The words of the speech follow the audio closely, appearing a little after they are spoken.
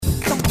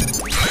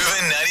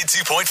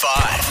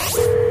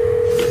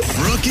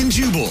92.5. Brooke and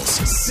Jubal's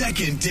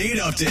second date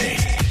update.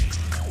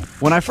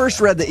 When I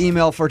first read the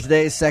email for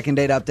today's second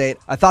date update,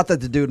 I thought that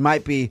the dude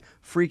might be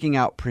freaking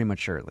out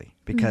prematurely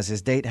because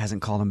his date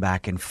hasn't called him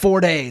back in 4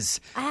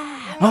 days.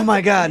 Oh my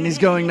God, and he's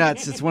going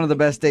nuts. It's one of the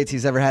best dates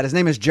he's ever had. His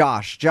name is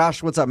Josh.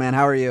 Josh, what's up, man?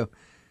 How are you?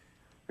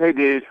 Hey,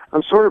 dude.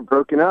 I'm sort of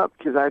broken up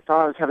because I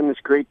thought I was having this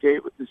great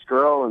date with this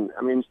girl, and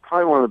I mean, it's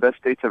probably one of the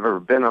best dates I've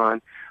ever been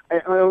on.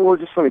 Well,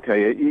 just let me tell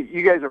you,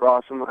 you guys are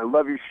awesome. I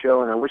love your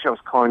show, and I wish I was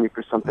calling you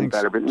for something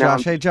better. But now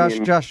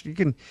Josh, you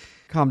can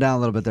calm down a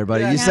little bit there,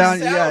 buddy.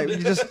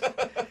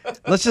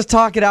 Let's just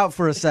talk it out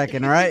for a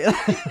second, all right?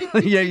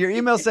 Yeah, your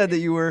email said that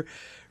you were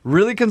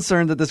really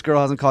concerned that this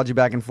girl hasn't called you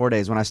back in 4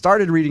 days. When I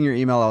started reading your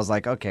email, I was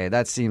like, okay,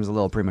 that seems a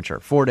little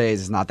premature. 4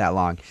 days is not that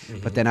long.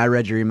 But then I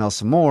read your email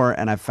some more,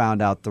 and I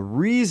found out the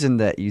reason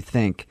that you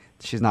think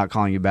she's not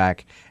calling you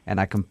back, and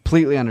I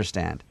completely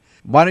understand.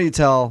 Why don't you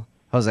tell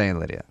Jose and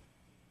Lydia?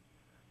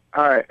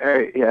 All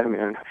right, yeah,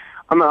 man.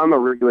 I'm a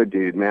regular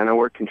dude, man. I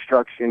work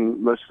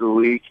construction most of the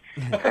week,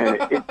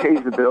 and it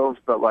pays the bills.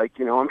 But like,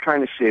 you know, I'm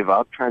trying to save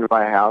up, trying to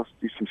buy a house,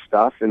 do some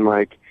stuff, and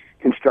like,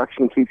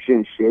 construction keeps you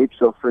in shape.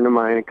 So a friend of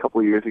mine a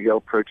couple of years ago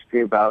approached me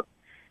about,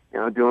 you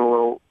know, doing a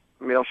little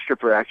male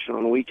stripper action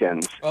on the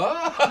weekends.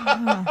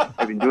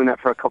 I've been doing that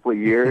for a couple of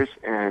years,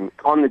 and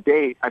on the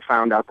date, I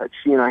found out that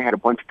she and I had a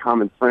bunch of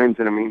common friends,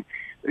 and I mean,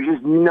 there's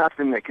just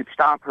nothing that could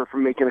stop her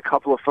from making a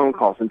couple of phone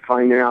calls and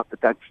finding out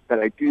that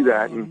I do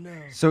that.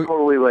 So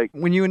totally like,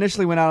 when you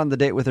initially went out on the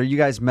date with her, you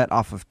guys met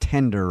off of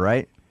Tinder,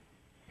 right?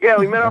 yeah,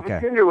 we met off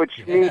of Tinder, which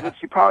means that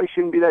she probably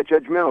shouldn't be that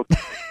judgmental.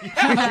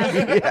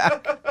 Yeah,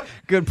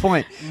 good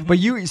point. But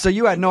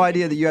you had no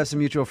idea that you have some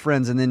mutual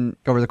friends, and then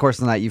over the course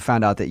of the night, you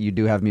found out that you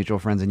do have mutual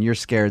friends, and you're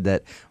scared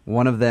that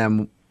one of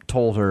them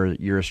told her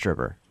you're a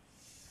stripper.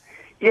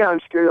 Yeah, I'm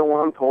scared that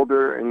one told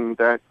her, and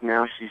that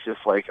now she's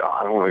just like, oh,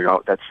 I don't want to go out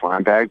with that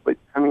slime bag. But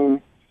I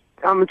mean,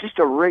 I'm just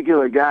a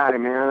regular guy,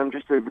 man. I'm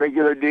just a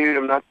regular dude.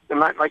 I'm not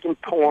like in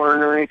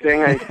porn or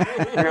anything. It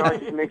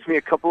just makes me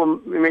a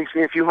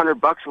few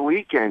 $100 a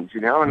weekend,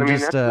 you know. And I mean,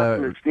 that's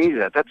nothing to sneeze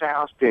at. That's a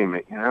house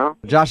payment, you know.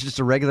 Josh is just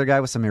a regular guy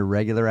with some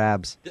irregular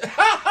abs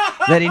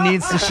that he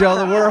needs to show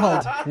the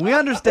world. We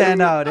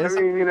understand how it is.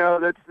 I mean, you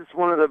know, that's just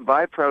one of the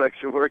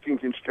byproducts of working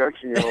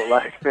construction your whole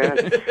life, man.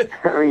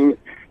 I mean,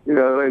 you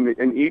know, and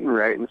eating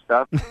right and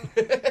stuff.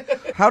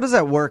 How does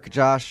that work,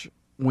 Josh,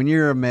 when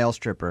you're a male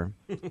stripper?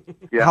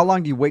 Yeah. How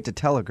long do you wait to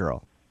tell a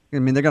girl? I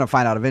mean, they're going to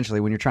find out eventually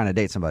when you're trying to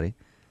date somebody.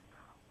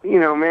 You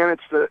know, man,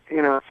 it's the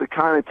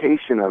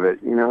connotation of it,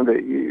 you know,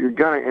 that you're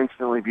going to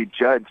instantly be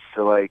judged.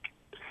 So, like,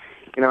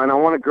 you know, and I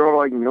want a girl to,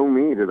 like, know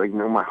me, to, like,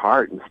 know my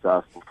heart and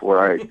stuff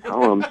before I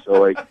tell them. So,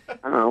 like, I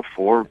don't know,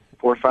 4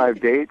 or 5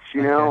 dates,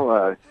 you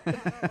know,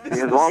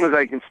 as long as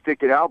I can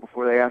stick it out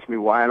before they ask me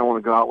why I don't want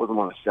to go out with them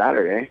on a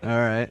Saturday. All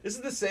right. This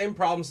is the same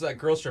problems that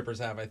girl strippers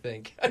have, I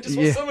think. I just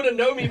want someone to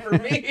know me for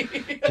me.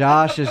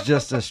 Josh is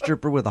just a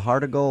stripper with a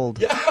heart of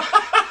gold.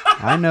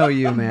 I know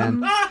you,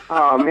 man.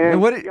 Oh, man.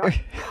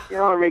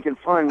 Y'all are making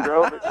fun,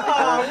 bro.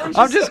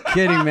 I'm just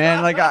kidding,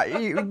 man. Like,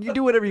 you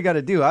do whatever you got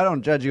to do. I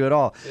don't judge you at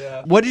all.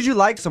 Yeah. What did you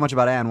like so much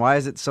about Ann? Why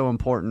is it so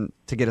important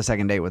to get a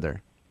second date with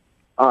her?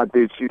 Oh,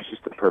 dude, she was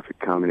just the perfect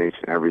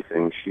combination of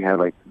everything. She had,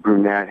 like,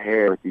 brunette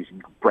hair with these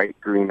bright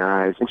green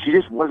eyes. And she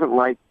just wasn't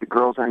like the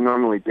girls I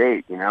normally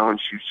date, you know? And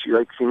she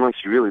like, seemed like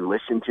she really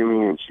listened to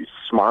me, and she's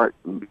smart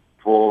and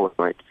full. And,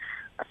 like,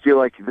 I feel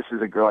like this is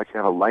a girl I could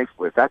have a life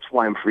with. That's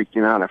why I'm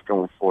freaking out after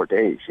only 4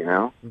 days, you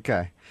know?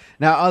 Okay.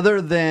 Now,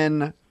 other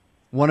than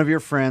one of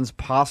your friends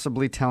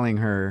possibly telling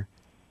her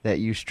that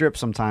you strip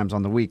sometimes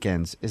on the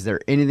weekends, is there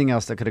anything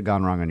else that could have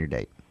gone wrong on your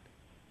date?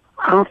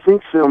 I don't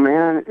think so,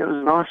 man. It was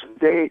an awesome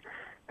date.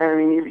 I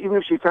mean, even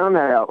if she found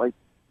that out, like,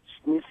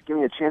 she needs to give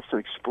me a chance to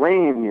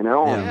explain, you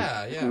know,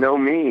 Yeah. know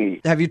me.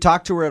 Have you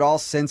talked to her at all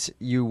since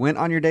you went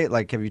on your date?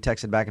 Like, have you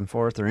texted back and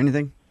forth or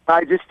anything?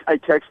 I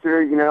texted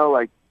her, you know,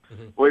 like,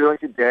 what do you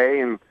like today?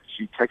 And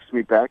she texted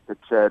me back that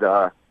said,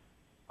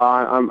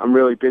 I'm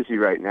really busy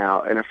right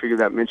now. And I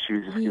figured that meant she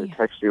was just going to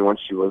text me once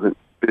she wasn't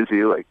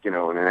busy, like, you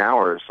know, in an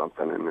hour or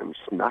something. And then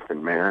just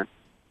nothing, man.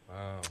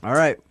 Wow. All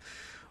right.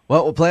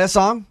 Well, we'll play a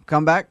song,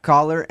 come back,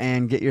 call her,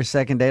 and get your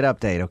second date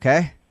update,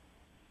 okay?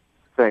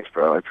 Thanks,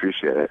 bro. I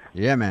appreciate it.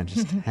 Yeah, man.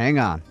 Just hang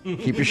on.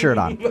 Keep your shirt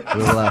on.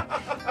 We'll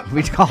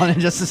be calling in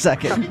just a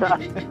second.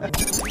 Moving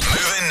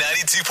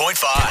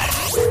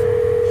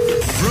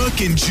 92.5.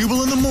 Brooke and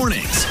Jubal in the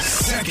mornings.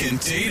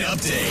 Second date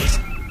update.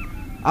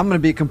 I'm going to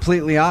be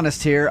completely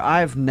honest here.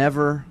 I've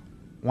never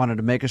wanted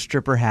to make a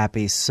stripper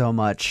happy so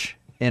much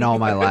in all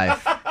my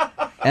life.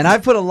 And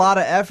I've put a lot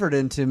of effort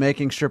into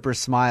making strippers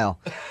smile.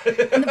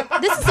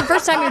 This is the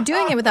first time you're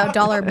doing it without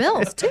dollar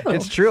bills, too.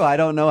 It's true. I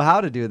don't know how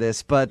to do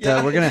this, but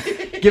we're going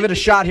to give it a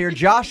shot here.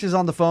 Josh is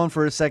on the phone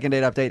for his second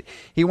date update.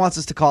 He wants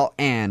us to call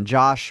Ann.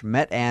 Josh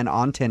met Ann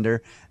on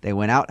Tinder. They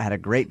went out, had a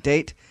great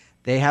date.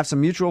 They have some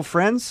mutual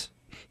friends.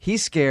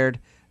 He's scared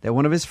that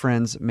one of his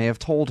friends may have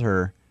told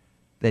her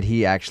that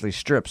he actually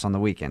strips on the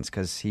weekends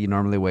because he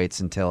normally waits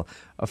until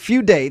a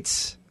few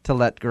dates to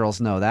let girls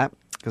know that,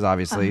 because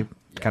obviously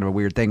Kind of a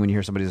weird thing when you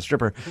hear somebody's a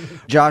stripper.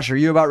 Josh, are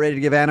you about ready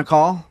to give Ann a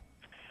call?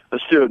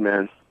 Let's do it,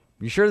 man.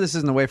 You sure this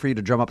isn't a way for you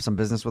to drum up some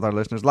business with our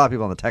listeners? A lot of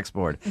people on the text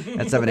board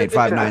at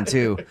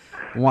 78592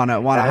 want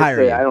to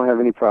hire you. I don't have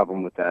any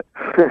problem with that.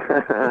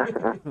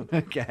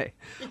 Okay.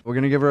 We're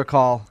going to give her a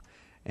call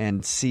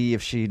and see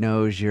if she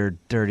knows your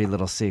dirty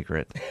little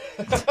secret.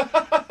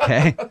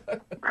 Okay?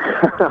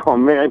 Oh,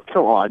 man,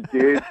 come on,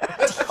 dude.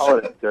 Call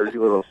it a dirty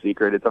little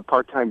secret. It's a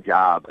part-time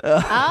job. Oh,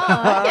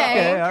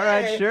 Okay, okay. all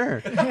right,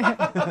 sure.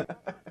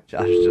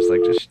 Josh is just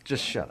like,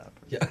 just shut up.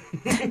 Yeah.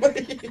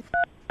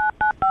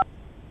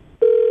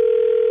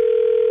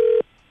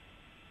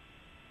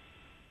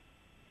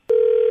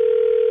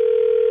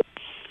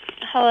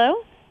 Hello,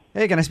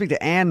 Hey, can I speak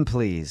to Ann,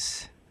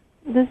 please?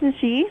 this is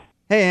she.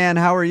 Hey, Ann,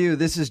 how are you?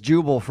 This is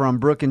Jubal from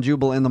Brooke and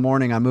Jubal in the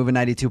Morning. I'm moving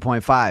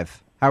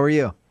 92.5. How are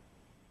you?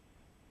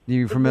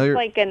 You familiar? Is this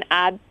like an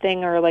ad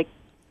thing, or like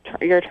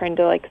you're trying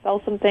to like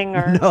sell something,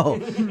 or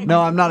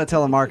No, I'm not a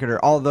telemarketer,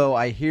 although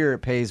I hear it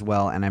pays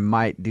well, and I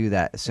might do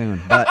that soon.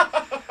 But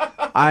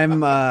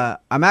I'm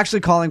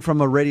actually calling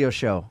from a radio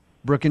show,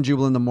 Brooke and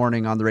Jubal in the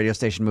Morning, on the radio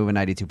station Moving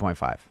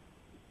 92.5.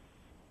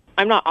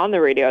 I'm not on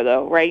the radio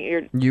though,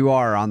 right? You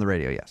are on the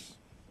radio, yes.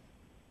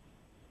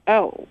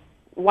 Oh,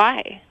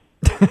 why?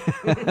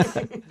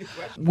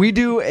 We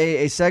do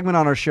a segment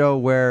on our show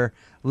where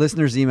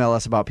listeners email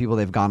us about people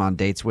they've gone on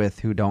dates with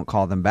who don't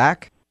call them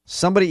back.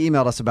 Somebody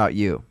emailed us about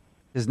you.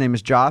 His name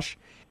is Josh.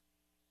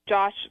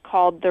 Josh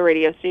called the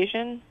radio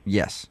station.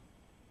 Yes.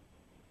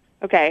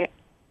 Okay,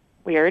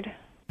 weird.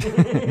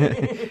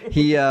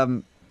 He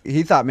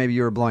thought maybe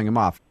you were blowing him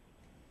off.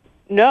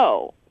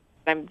 No,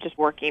 I'm just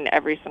working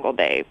every single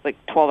day, like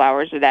 12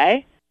 hours a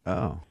day.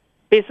 Oh.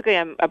 Basically,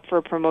 I'm up for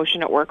a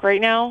promotion at work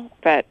right now,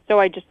 but so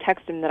I just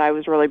texted him that I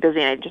was really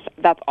busy, and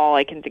that's all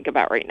I can think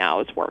about right now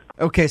is work.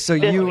 Okay, so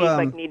This you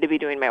week, need to be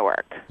doing my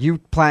work. you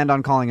planned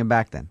on calling him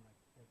back then.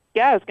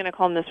 Yeah, I was going to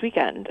call him this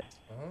weekend.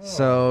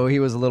 So he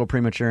was a little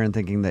premature in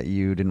thinking that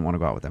you didn't want to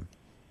go out with him.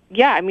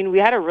 Yeah, I mean, we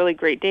had a really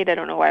great date. I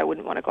don't know why I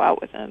wouldn't want to go out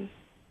with him.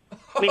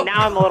 I mean,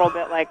 now I'm a little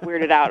bit like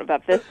weirded out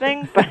about this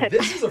thing, but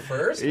This is a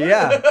first.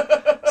 Yeah.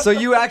 So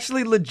you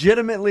actually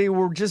legitimately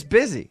were just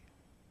busy.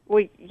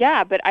 well,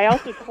 yeah, but I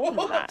also told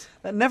him that.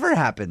 That never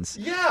happens.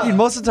 Yeah. I mean,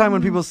 most of the time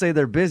when people say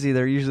they're busy,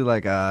 they're usually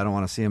like, I don't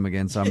want to see him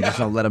again, so I'm just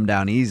going to let him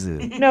down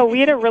easy. No, we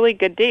had a really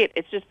good date.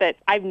 It's just that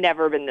I've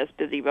never been this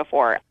busy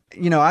before.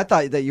 You know, I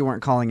thought that you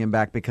weren't calling him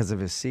back because of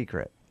his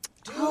secret.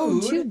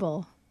 Oh,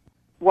 Jubal.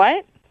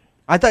 What?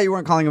 I thought you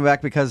weren't calling him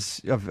back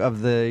because of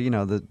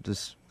the, the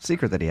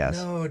secret that he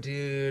has. No,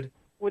 dude.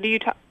 What do you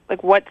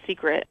like? What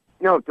secret?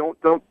 No, don't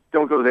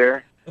go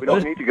there. We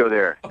don't need to go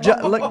there.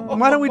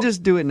 Why don't we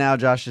just do it now,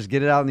 Josh? Just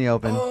get it out in the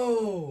open.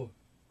 Oh.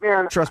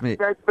 Man, Trust me.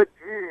 But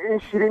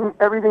she didn't.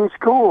 Everything's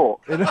cool.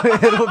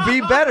 It'll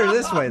be better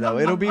this way, though.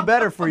 It'll be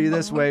better for you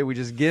this way. We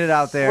just get it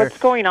out there. What's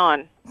going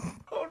on?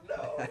 Oh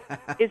no.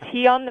 Is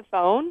he on the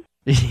phone?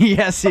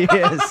 Yes, he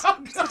is.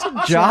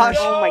 Josh.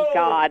 Oh my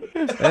God.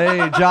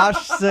 Hey,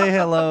 Josh, say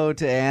hello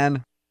to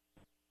Ann.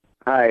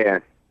 Hi,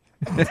 Ann.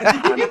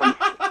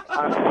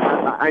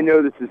 I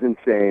know this is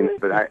insane,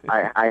 but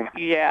I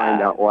Yeah.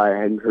 find out why I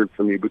hadn't heard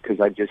from you because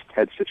I just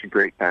had such a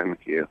great time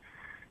with you.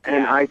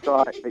 And I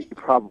thought that you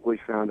probably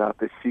found out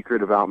this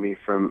secret about me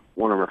from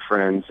one of our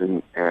friends,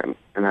 and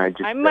I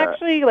just... I'm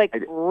actually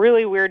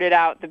really weirded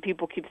out that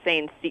people keep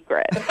saying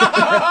secret.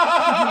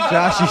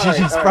 Josh, you should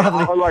just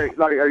probably...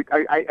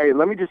 Larry,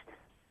 let me just...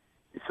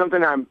 It's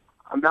something I'm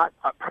not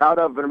proud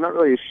of, but I'm not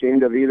really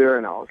ashamed of either,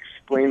 and I'll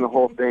explain the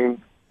whole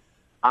thing.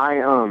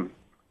 I'm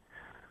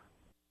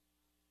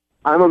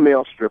a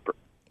male stripper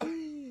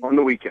on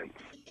the weekends.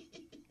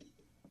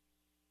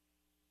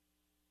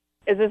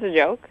 Is this a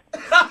joke?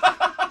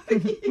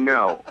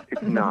 No,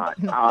 it's not.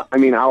 I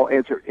mean, I'll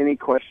answer any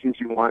questions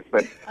you want,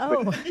 but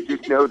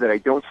just know that I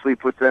don't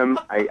sleep with them.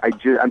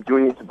 I'm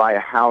doing it to buy a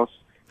house,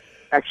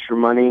 extra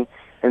money.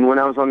 And when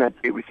I was on that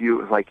date with you,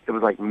 it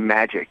was like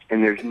magic.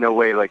 And there's no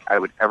way I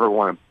would ever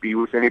want to be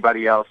with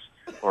anybody else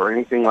or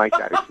anything like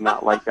that. It's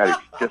not like that.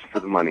 It's just for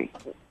the money.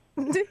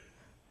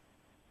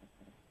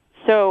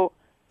 So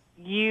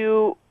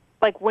you,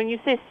 when you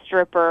say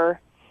stripper,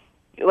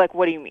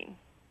 what do you mean?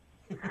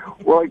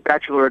 Well,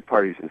 bachelorette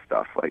parties and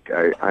stuff.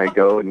 I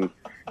go and,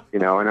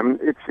 and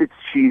it's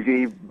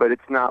cheesy, but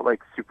it's not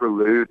super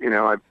lewd.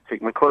 I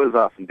take my clothes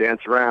off and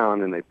dance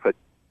around, and they put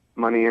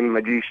money in my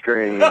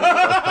G-string. Wait,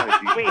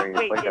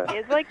 it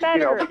is like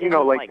that?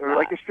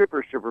 Like a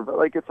stripper, but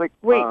it's like...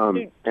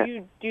 Wait, do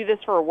you do this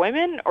for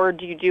women, or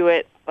do you do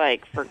it,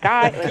 for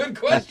guys? Good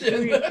question. Who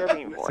are you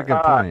serving That's for? a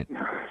good point.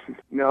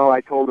 No,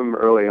 I told them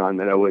early on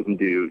that I wouldn't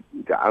do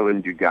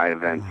guy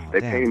events.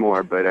 They pay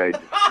more, but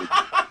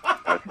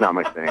that's not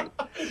my thing.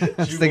 I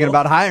was thinking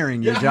about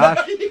hiring you, Josh.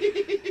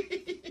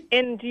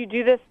 And do you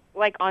do this,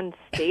 on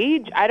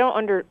stage? I don't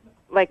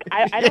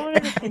I don't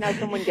understand how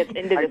someone gets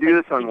into this. I do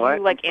this on did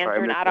what? you,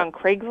 answer an ad on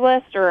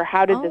Craigslist, or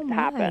how did this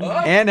happen?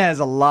 Ann has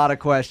a lot of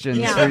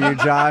questions for you,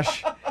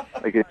 Josh.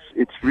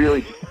 It's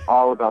really just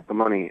all about the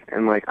money,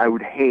 and I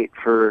would hate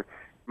for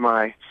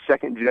my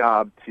second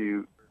job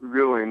to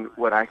ruin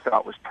what I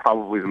thought was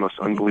probably the most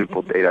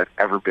unbelievable date I've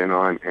ever been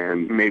on,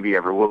 and maybe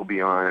ever will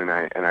be on.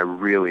 And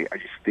I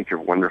just think you're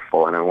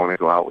wonderful, and I want to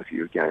go out with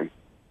you again.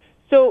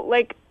 So,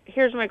 like,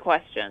 here's my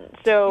question.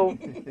 So,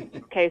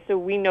 okay, so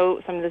we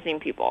know some of the same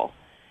people.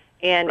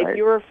 And Right. if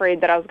you were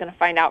afraid that I was going to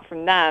find out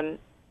from them,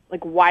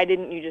 like, why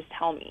didn't you just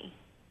tell me?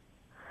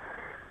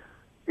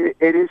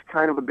 It is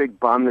kind of a big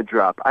bomb to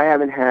drop. I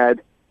haven't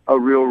had a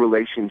real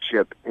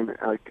relationship in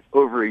like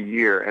over a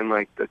year, and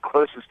like the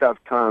closest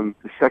I've come,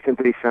 the second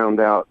they found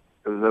out,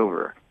 it was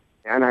over.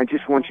 And I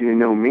just want you to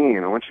know me,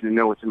 and I want you to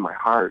know what's in my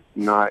heart,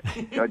 not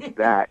judge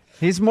that.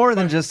 He's more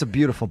than just a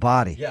beautiful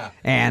body. Yeah.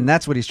 And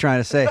that's what he's trying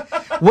to say.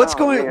 What's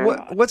going man.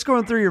 what's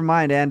going through your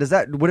mind, Ann?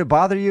 Would it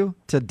bother you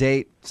to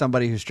date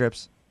somebody who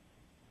strips?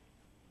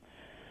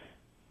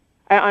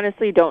 I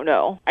honestly don't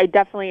know. I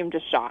definitely am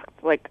just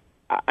shocked. Like,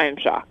 I am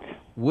shocked.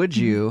 Would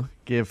you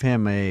give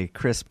him a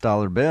crisp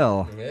dollar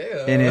bill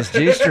Yeah. in his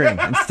G-string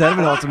instead of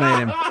an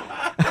ultimatum?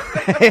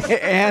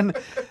 And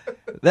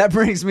that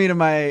brings me to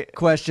my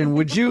question.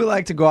 Would you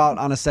like to go out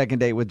on a second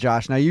date with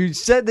Josh? Now, you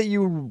said that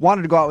you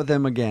wanted to go out with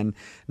him again.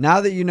 Now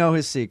that you know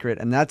his secret,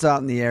 and that's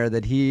out in the air,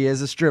 that he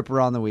is a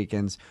stripper on the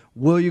weekends,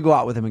 will you go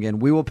out with him again?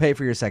 We will pay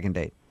for your second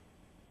date.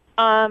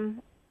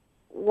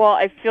 Well,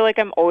 I feel like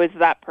I'm always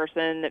that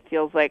person that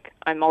feels like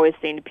I'm always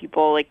saying to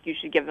people, like, you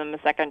should give them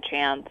a second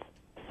chance.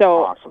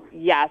 So, Awesome.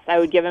 yes, I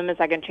would give him a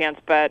second chance,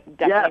 but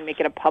definitely Yes. make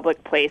it a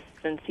public place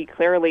since he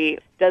clearly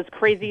does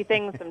crazy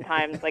things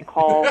sometimes, like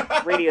call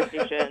radio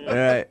stations. All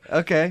right.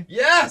 Okay.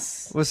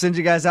 Yes. We'll send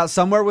you guys out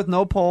somewhere with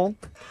no pole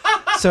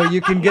so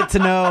you can get to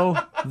know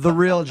the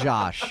real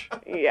Josh.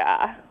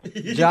 Yeah.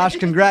 Josh,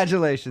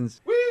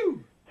 congratulations.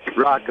 Woo.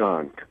 Rock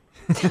on.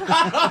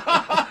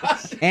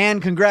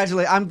 And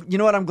you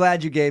know what? I'm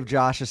glad you gave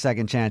Josh a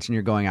second chance and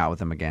you're going out with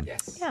him again.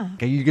 Yes. Yeah.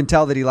 Okay, you can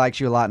tell that he likes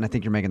you a lot, and I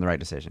think you're making the right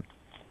decision.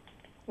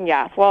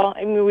 Yeah. Well,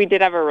 I mean, we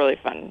did have a really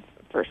fun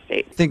first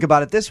date. Think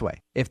about it this way.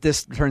 If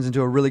this turns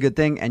into a really good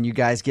thing and you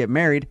guys get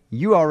married,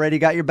 you already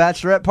got your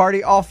bachelorette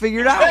party all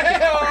figured out.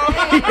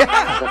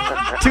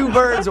 Yeah. 2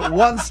 birds,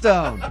 1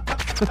 stone.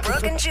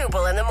 Brooke and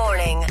Jubal in the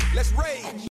morning. Let's rage.